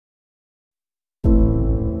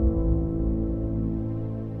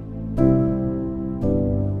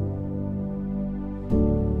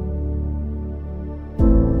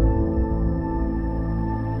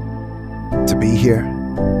here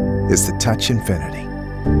is to touch infinity.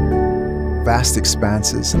 Vast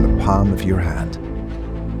expanses in the palm of your hand.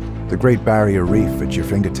 The Great Barrier Reef at your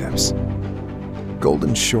fingertips.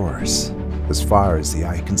 Golden shores as far as the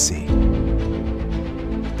eye can see.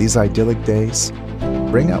 These idyllic days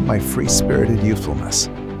bring out my free-spirited youthfulness.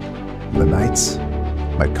 The nights,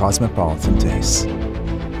 my cosmopolitan tastes.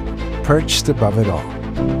 Perched above it all,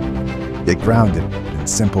 yet grounded in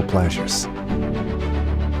simple pleasures.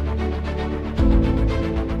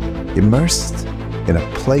 Immersed in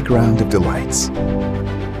a playground of delights.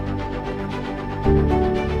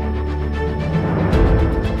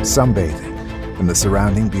 Sunbathing in the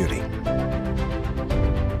surrounding beauty.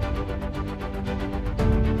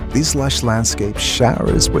 These lush landscapes shower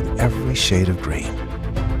us with every shade of green.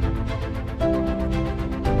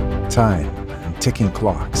 Time and ticking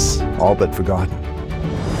clocks, all but forgotten.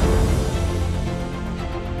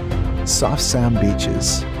 Soft sand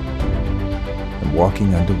beaches and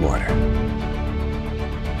walking underwater.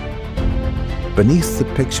 Beneath the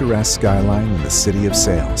picturesque skyline in the city of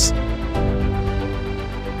sails.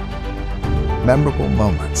 Memorable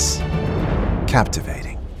moments,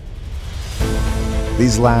 captivating.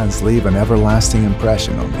 These lands leave an everlasting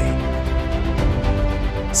impression on me.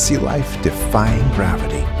 Sea life defying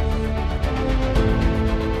gravity.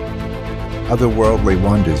 Otherworldly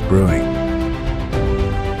wonders brewing.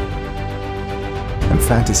 And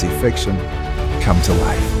fantasy fiction come to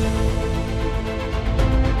life.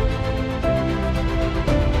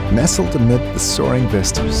 Nestled amid the soaring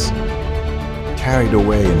vistas, carried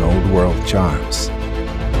away in old world charms.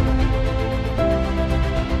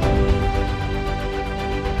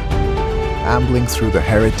 Ambling through the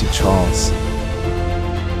heritage halls,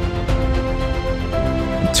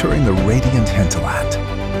 and touring the radiant hinterland.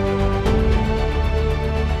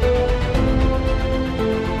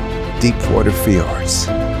 Deep water fjords,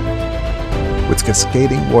 with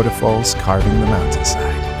cascading waterfalls carving the mountainside.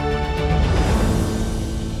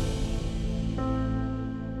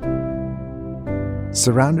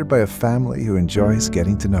 Surrounded by a family who enjoys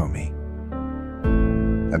getting to know me,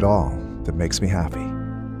 and all that makes me happy.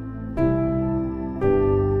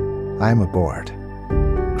 I am aboard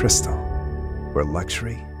Crystal, where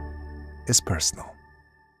luxury is personal.